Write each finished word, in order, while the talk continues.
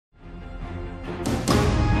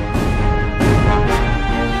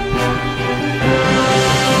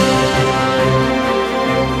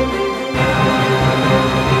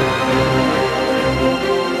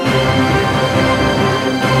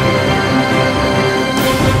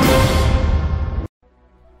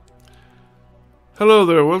Hello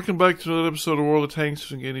there, welcome back to another episode of World of Tanks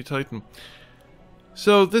from Gainy Titan.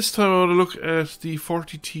 So this time I want to look at the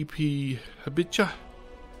 40TP Habicha,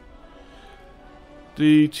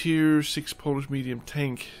 the tier 6 Polish medium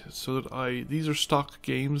tank. So that these are stock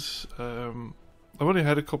games. I've only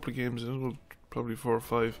had a couple of games in it, well, probably 4 or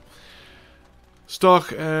 5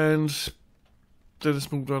 stock, and then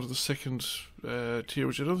it's moved on to the second tier,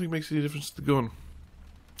 which I don't think makes any difference to the gun.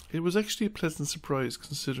 It was actually a pleasant surprise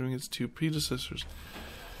considering its two predecessors.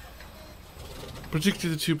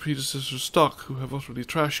 Particularly the two predecessors stock, who have utterly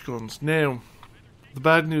trash guns. Now, the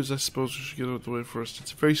bad news I suppose we should get out of the way first.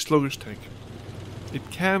 It's a very sluggish tank.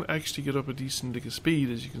 It can actually get up a decent lick of speed,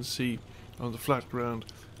 as you can see on the flat ground,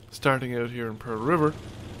 starting out here in Pearl River.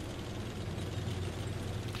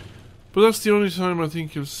 But that's the only time I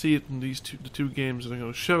think you'll see it in the two games that I'm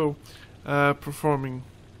going to show, performing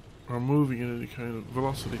or moving at any kind of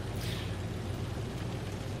velocity.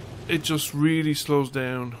 It just really slows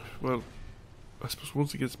down. Well, I suppose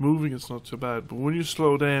once it gets moving it's not too bad, but when you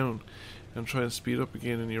slow down and try and speed up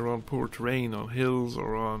again and you're on poor terrain, on hills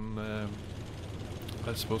or on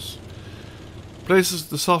I suppose places,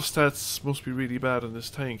 the soft stats must be really bad in this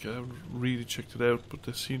tank. I haven't really checked it out, but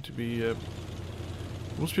they seem to be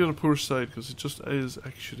must be on the poor side, because it just is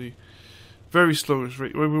actually very sluggish.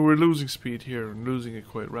 Right, when we were losing speed here and losing it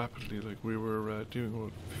quite rapidly, like we were doing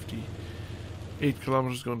what, 58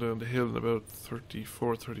 kilometers going down the hill and about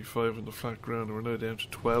 34, 35 on the flat ground, and we're now down to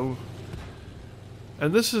 12.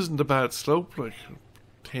 And this isn't a bad slope, like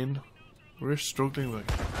 10. We're struggling,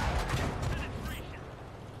 like.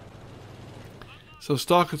 So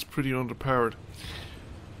stock is pretty underpowered.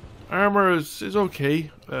 Armour is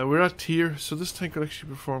okay. We're at tier, so this tank will actually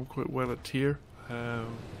perform quite well at tier.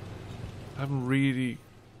 I haven't really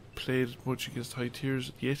played much against high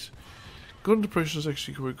tiers yet. Gun depression is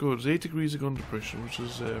actually quite good. It's 8 degrees of gun depression, which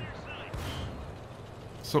is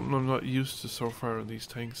something I'm not used to so far in these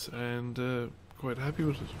tanks, and quite happy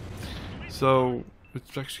with it. So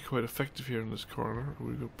it's actually quite effective here in this corner.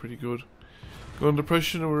 We go pretty good gun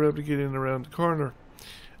depression, and we're able to get in around the corner.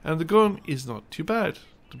 And the gun is not too bad.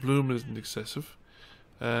 The bloom isn't excessive.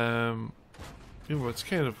 You know, it's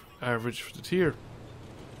kind of average for the tier.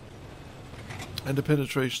 And the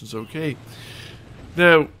penetration's okay.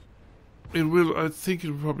 Now, it will. I think it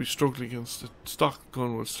will probably struggle against the stock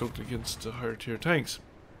gun. Will struggle against the higher tier tanks,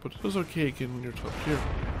 but it does okay again when you're top tier.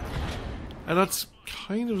 And that's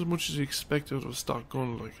kind of as much as you expect out of a stock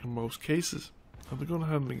gun, like in most cases. And the gun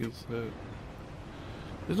handling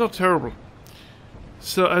is not terrible.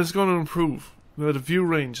 So it's going to improve. Now the view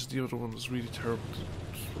range is the other one that's really terrible.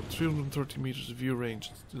 It's 330 meters of view range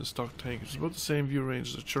in a stock tank. It's about the same view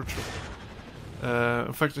range as a Churchill.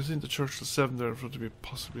 In fact, I think the Churchill 7 there in front of me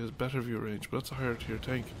possibly has better view range, but that's a higher tier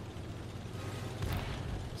tank.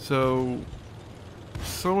 So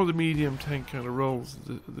some of the medium tank kind of roles,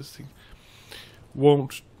 this thing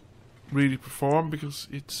won't really perform because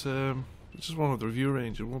it's just one of their view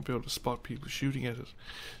range. It won't be able to spot people shooting at it,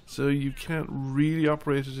 so you can't really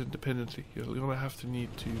operate it independently. You're going to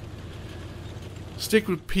need to stick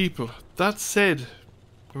with people. That said,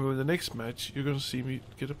 well, in the next match, you're going to see me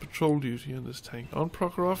get a patrol duty on this tank on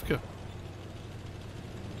Prokhorovka.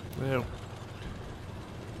 Now,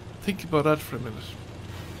 think about that for a minute.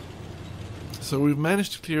 So we've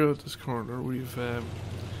managed to clear out this corner. We've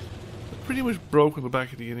pretty much broken the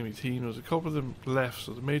back of the enemy team. There's a couple of them left,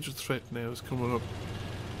 so the major threat now is coming up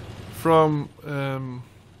from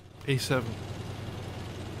A7,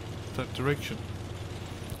 that direction.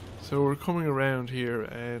 So we're coming around here,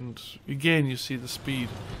 and again you see the speed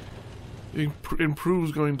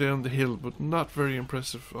improves going down the hill, but not very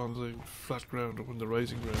impressive on the flat ground or on the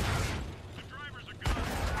rising ground.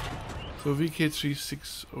 So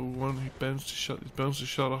VK3601, he bounced a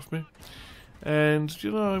shot off me, and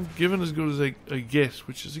you know, I'm giving as good as I get,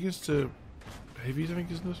 which is against a heavy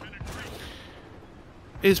tank, isn't it?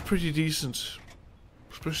 It's pretty decent,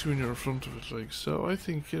 especially when you're in front of it, like. So I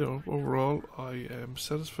think, you know, overall I am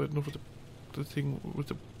satisfied enough with with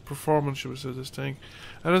the performance, shall we say, of this tank.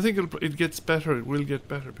 And I think it gets better. It will get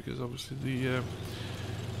better, because obviously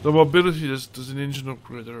the mobility, there's an engine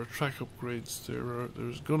upgrade, there are track upgrades,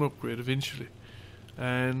 there's gun upgrade eventually,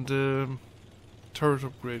 and turret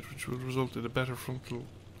upgrade, which will result in a better frontal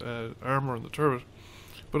armor on the turret,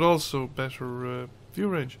 but also better view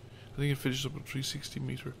range. I think it finishes up at 360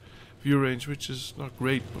 meter view range, which is not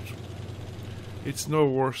great, but it's no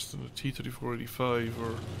worse than a T-3485,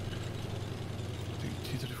 or I think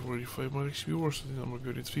T-3485 might actually be worse. I think I'm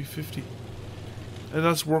going to 350, and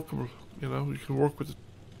that's workable. You know, you can work with the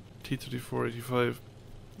T-3485,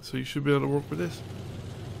 so you should be able to work with this.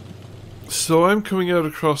 So I'm coming out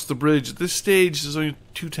across the bridge. At this stage, there's only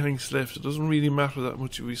 2 tanks left. It doesn't really matter that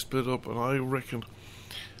much if we split up, and I reckon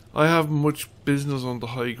I have much business on the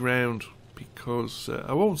high ground because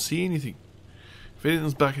I won't see anything. If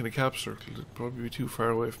anything's back in the cap circle, it'll probably be too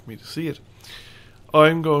far away for me to see it.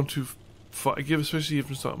 I'm going to give, especially if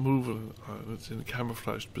it's not moving, it's in a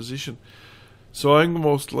camouflaged position. So I'm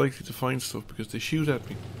most likely to find stuff because they shoot at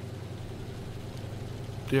me.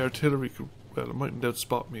 The artillery could, well, it mightn't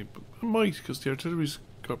outspot me, but it might, because the artillery's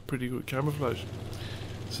got pretty good camouflage.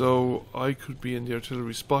 So I could be in the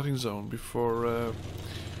artillery spotting zone before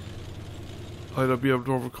I'll be able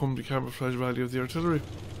to overcome the camouflage value of the artillery.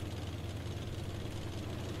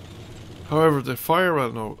 However, the fire,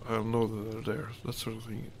 I'll know that they're there, that sort of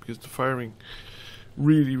thing, because the firing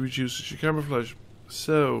really reduces your camouflage.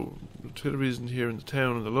 So, artillery isn't here in the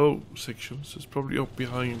town in the low sections, it's probably up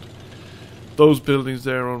behind those buildings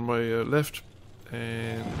there on my left,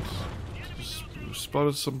 and just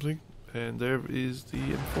spotted something, and there is the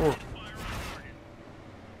M4.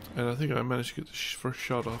 And I think I managed to get the first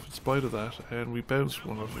shot off in spite of that, and we bounced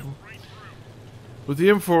one of them. But the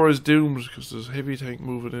M4 is doomed because there's a heavy tank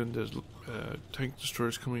moving in, there's tank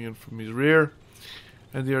destroyers coming in from his rear,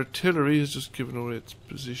 and the artillery has just given away its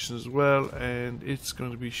position as well, and it's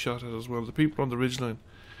going to be shot at as well. The people on the ridgeline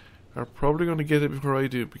are probably going to get it before I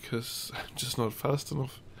do because I'm just not fast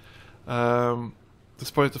enough,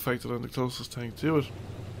 despite the fact that I'm the closest tank to it.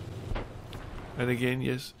 And again,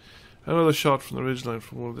 yes, another shot from the ridgeline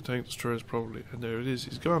from one of the tank destroyers probably, and there it is,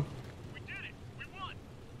 he's gone.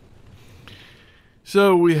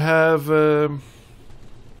 So we have a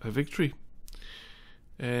victory,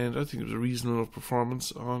 and I think it was a reasonable enough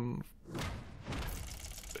performance on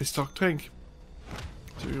a stock tank.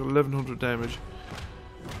 So we got 1100 damage.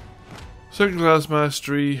 Second class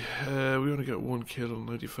mastery, we only got 1 kill and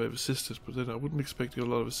 95 assisted, but then I wouldn't expect to get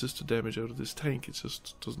a lot of assisted damage out of this tank, it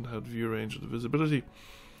just doesn't have the view range or the visibility.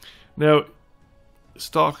 Now,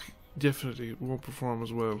 stock definitely won't perform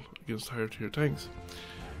as well against higher tier tanks.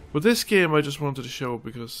 But this game I just wanted to show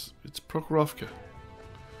because it's Prokhorovka.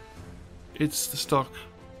 It's the stock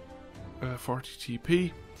 40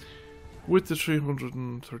 TP with the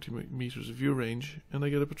 330 meters of view range, and I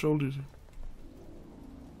get a patrol duty.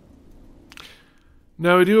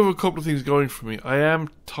 Now I do have a couple of things going for me. I am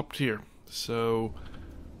top tier, so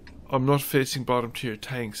I'm not facing bottom tier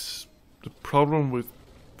tanks. The problem with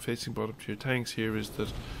facing bottom tier tanks here is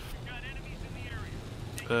that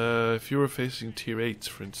if you were facing tier 8s,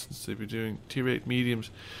 for instance, they'd be doing tier 8 mediums,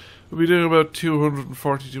 would be doing about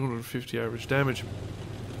 240, 250 average damage.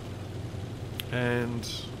 And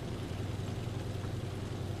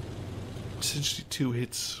essentially 2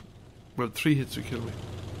 hits, well 3 hits would kill me.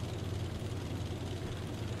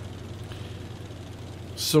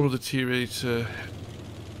 Some of the tier 8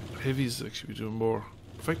 heavies actually be doing more.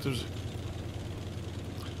 In fact, there's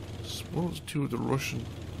one or 2 of the Russian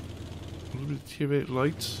tier 8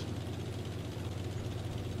 lights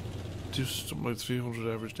do something like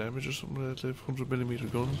 300 average damage or something like that. They have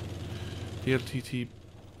 100mm guns. The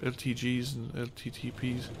LTGs and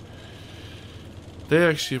LTTPs, they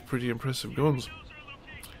actually have pretty impressive guns.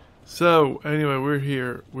 So anyway, we're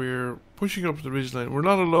here, we're pushing up the ridgeline. We're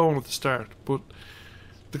not alone at the start, but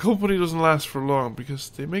the company doesn't last for long because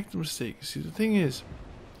they make the mistake. See, the thing is,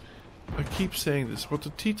 I keep saying this, what the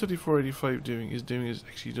T-3485 is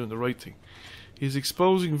actually doing the right thing. He's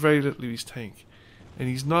exposing very little of his tank, and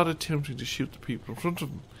he's not attempting to shoot the people in front of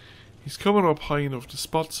him. He's coming up high enough to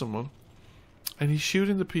spot someone, and he's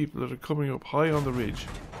shooting the people that are coming up high on the ridge,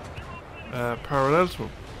 parallel to him.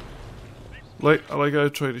 Like I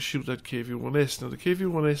tried to shoot that KV-1S. Now the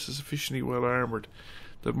KV-1S is sufficiently well armoured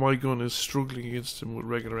that my gun is struggling against him with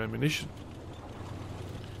regular ammunition.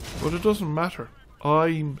 But it doesn't matter.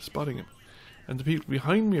 I'm spotting him, and the people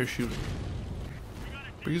behind me are shooting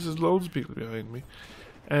because there's loads of people behind me.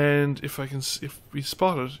 And if we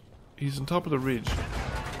spot it, he's on top of the ridge.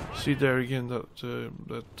 See there again that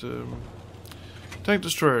tank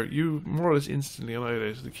destroyer. You more or less instantly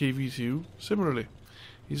annihilated the KV-2. Similarly,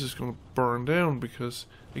 he's just going to burn down because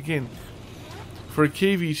again, for a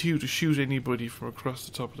KV-2 to shoot anybody from across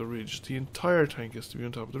the top of the ridge, the entire tank has to be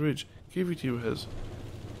on top of the ridge. KV-2 has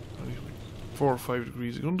 4 or 5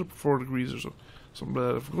 degrees, under 4 degrees or so, something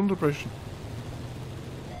like that of gun depression.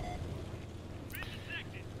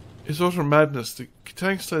 It's utter madness. The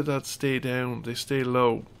tanks like that stay down, they stay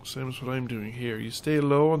low, same as what I'm doing here. You stay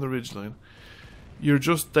low on the ridgeline. You're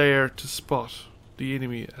just there to spot the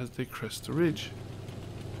enemy as they crest the ridge.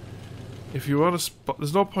 If you want to spot,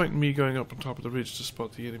 there's no point in me going up on top of the ridge to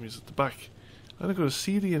spot the enemies at the back. I'm not going to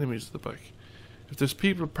see the enemies at the back. If there's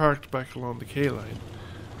people parked back along the K line,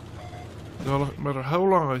 No matter how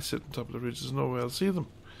long I sit on top of the ridge, there's no way I'll see them.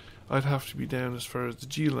 I'd have to be down as far as the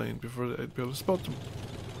G line before I'd be able to spot them,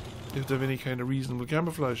 if they have any kind of reasonable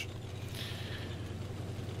camouflage.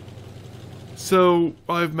 So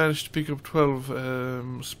I've managed to pick up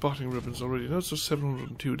 12 spotting ribbons already. Now it's just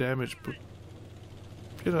 702 damage, but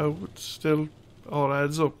you know, it's still all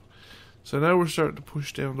adds up. So now we're starting to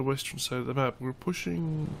push down the western side of the map. We're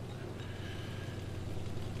pushing.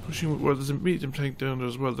 Well, there's a medium tank down there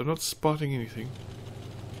as well. They're not spotting anything,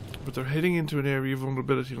 but they're heading into an area of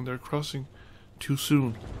vulnerability, and they're crossing too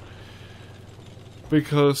soon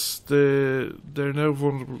because they're now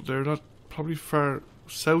vulnerable. They're not probably far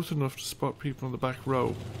south enough to spot people on the back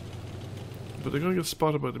row, but they're going to get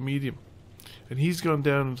spotted by the medium, and he's gone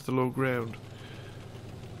down into the low ground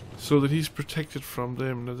so that he's protected from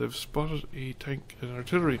them. Now they've spotted a tank and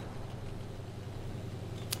artillery,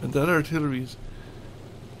 and that artillery is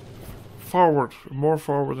more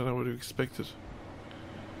forward than I would have expected,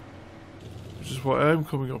 which is why I'm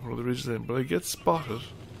coming up on the ridge line. But I get spotted,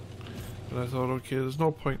 and I thought, okay, there's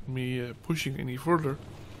no point in me pushing any further,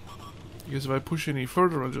 because if I push any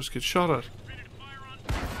further, I'll just get shot at.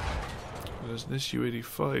 And there's an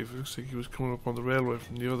SU-85. It looks like he was coming up on the railway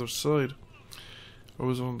from the other side. I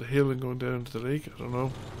was on the hill and going down to the lake. I don't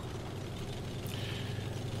know,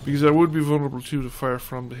 because I would be vulnerable too to fire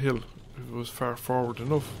from the hill if it was far forward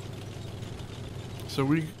enough. So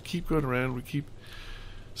we keep going around, we keep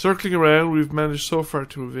circling around. We've managed so far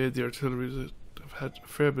to evade the artillery that have had a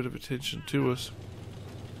fair bit of attention to us.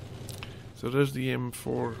 So there's the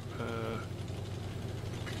M4,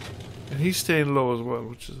 and he's staying low as well,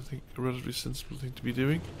 which is, I think, a relatively sensible thing to be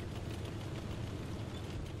doing.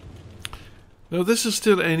 Now this is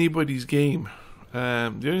still anybody's game.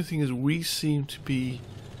 The only thing is we seem to be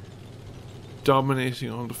dominating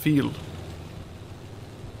on the field.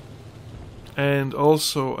 And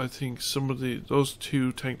also, I think some of those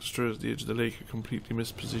two tank destroyers at the edge of the lake are completely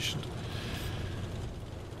mispositioned.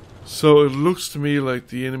 So it looks to me like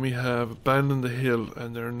the enemy have abandoned the hill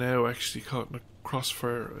and they're now actually caught in a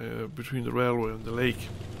crossfire between the railway and the lake.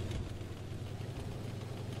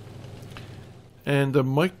 And there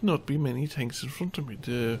might not be many tanks in front of me.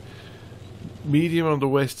 The medium on the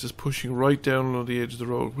west is pushing right down along the edge of the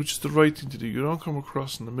road, which is the right thing to do. You don't come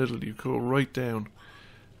across in the middle, you go right down.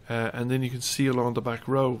 And then you can see along the back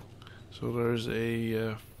row. So there's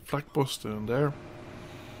a flak bus down there.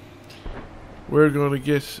 We're going to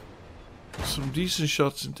get some decent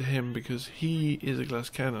shots into him because he is a glass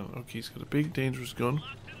cannon. Okay, he's got a big dangerous gun,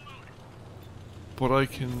 but I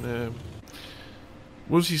can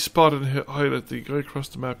once he's spotted and highlight, the guy across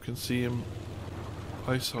the map can see him.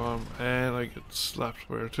 I saw him and I get slapped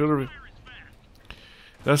by artillery.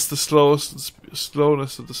 That's the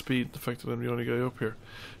slowness of the speed, the fact that I'm the only guy up here.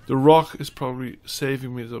 The rock is probably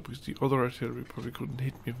saving me though, because the other artillery probably couldn't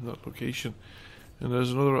hit me from that location. And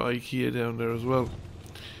there's another IKEA down there as well.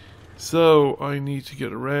 So I need to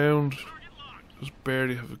get around. Just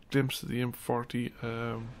barely have a glimpse of the M40.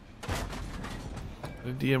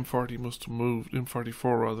 The M40 must have moved.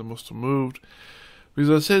 M44 rather must have moved. Because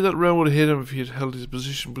I'd say that round would have hit him if he had held his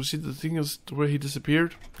position. But see, the thing is, the way he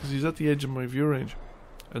disappeared, because he's at the edge of my view range.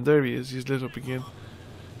 And there he is, he's lit up again.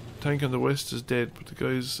 Tank on the west is dead, but the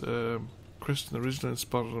guy's Kristen originally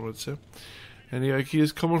spotted him, I'd say. And the IKEA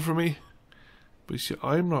is coming for me. But you see,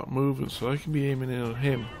 I'm not moving, so I can be aiming in on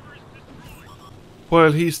him,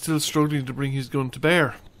 while he's still struggling to bring his gun to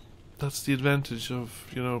bear. That's the advantage of,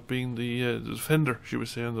 you know, being the defender, should we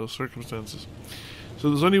say, in those circumstances. So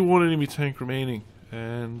there's only one enemy tank remaining,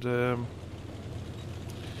 and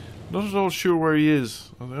not at all sure where he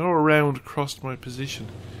is. I know a round crossed my position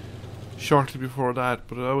shortly before that,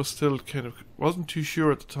 but I was still wasn't too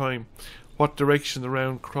sure at the time what direction the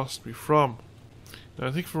round crossed me from. Now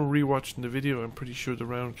I think from rewatching the video, I'm pretty sure the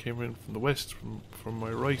round came in from the west, from my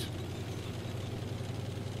right.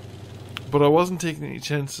 But I wasn't taking any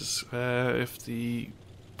chances. If the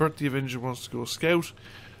Bert the Avenger wants to go scout,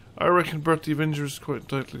 I reckon Bert the Avenger is quite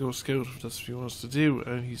entitled to go scout if that's what he wants to do,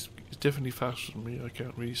 and he's definitely faster than me. I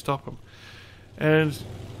can't really stop him. And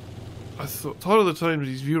I thought at the time that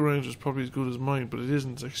his view range was probably as good as mine, but it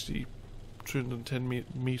isn't. It's actually 310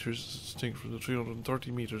 meters distinct from the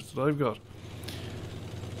 330 meters that I've got.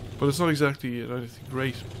 But it's not exactly anything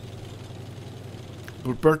great.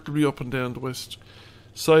 But Bert will be up and down the west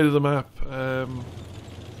side of the map,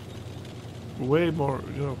 way more,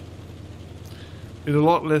 you know, in a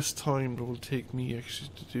lot less time than will take me actually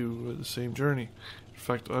to do the same journey. In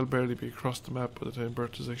fact, I'll barely be across the map by the time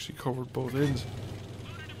Bert has actually covered both ends.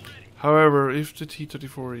 However, if the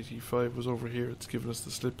T-34-85 was over here, it's given us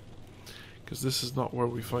the slip, because this is not where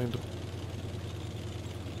we find them.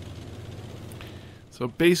 So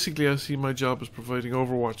basically I see my job as providing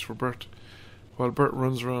overwatch for Bert, while Bert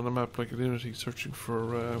runs around the map like a lunatic searching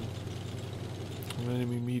for an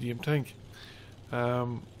enemy medium tank. I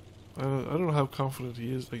don't know how confident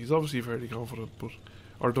he is. Like, he's obviously fairly confident, but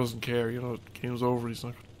or doesn't care. You know, the game's over. He's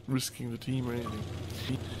not risking the team or anything.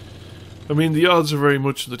 I mean, the odds are very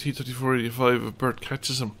much in the T-34-85 if Bert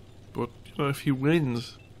catches him. But you know, if he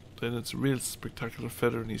wins, then it's a real spectacular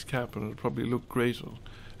feather in his cap, and it'll probably look great on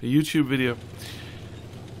a YouTube video.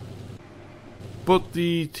 But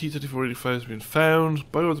the T-34-85 has been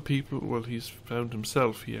found by other people. Well, he's found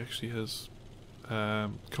himself. He actually has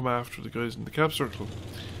come after the guys in the cap circle.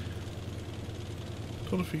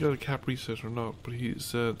 Don't know if he got a cap reset or not, but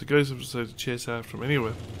he's the guys have decided to chase after him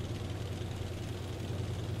anyway.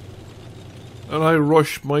 And I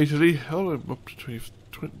rush mightily. Oh, I'm up to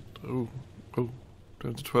 20 oh,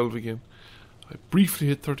 down to 12 again. I briefly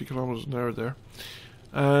hit 30 kilometers an hour there,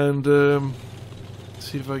 and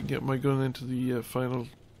see if I can get my gun into the final,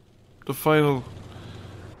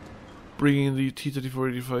 bringing the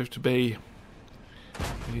T-34-85 to bay.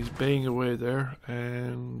 And he's baying away there,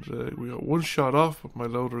 and we got one shot off, but my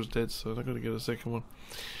loader is dead, so I'm not going to get a second one.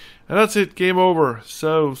 And that's it, game over.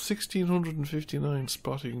 So 1659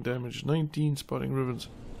 spotting damage, 19 spotting ribbons.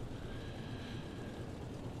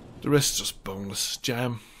 The rest is just boneless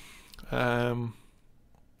jam. Who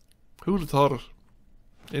would have thought it?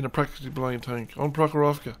 In a practically blind tank on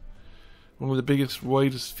Prokhorovka, one of the biggest,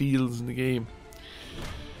 widest fields in the game.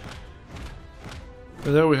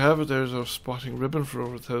 And there we have it. There's our spotting ribbon for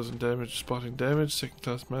over 1,000 damage, spotting damage, second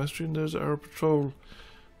class mastery, and there's our patrol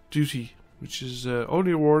duty, which is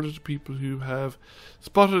only awarded to people who have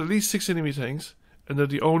spotted at least 6 enemy tanks, and they're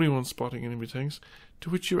the only ones spotting enemy tanks to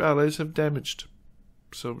which your allies have damaged.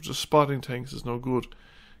 So just spotting tanks is no good.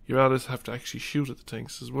 Your allies have to actually shoot at the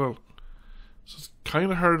tanks as well. So it's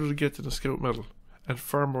kind of harder to get than a scout medal, and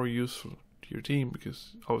far more useful to your team,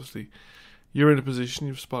 because obviously you're in a position,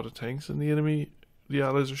 you've spotted tanks, and the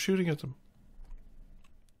allies are shooting at them.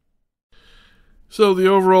 So the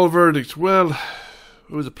overall verdict, well,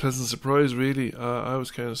 it was a pleasant surprise really. I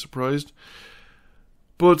was kind of surprised,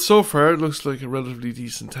 but so far it looks like a relatively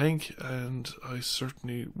decent tank, and I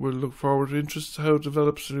certainly will look forward to interest how it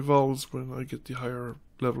develops and evolves when I get the higher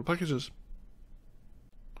level packages.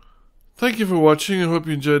 Thank you for watching. I hope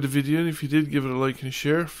you enjoyed the video, and if you did, give it a like and a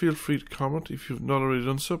share. Feel free to comment. If you've not already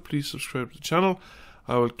done so, please subscribe to the channel.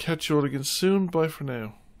 I will catch you all again soon. Bye for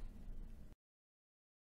now.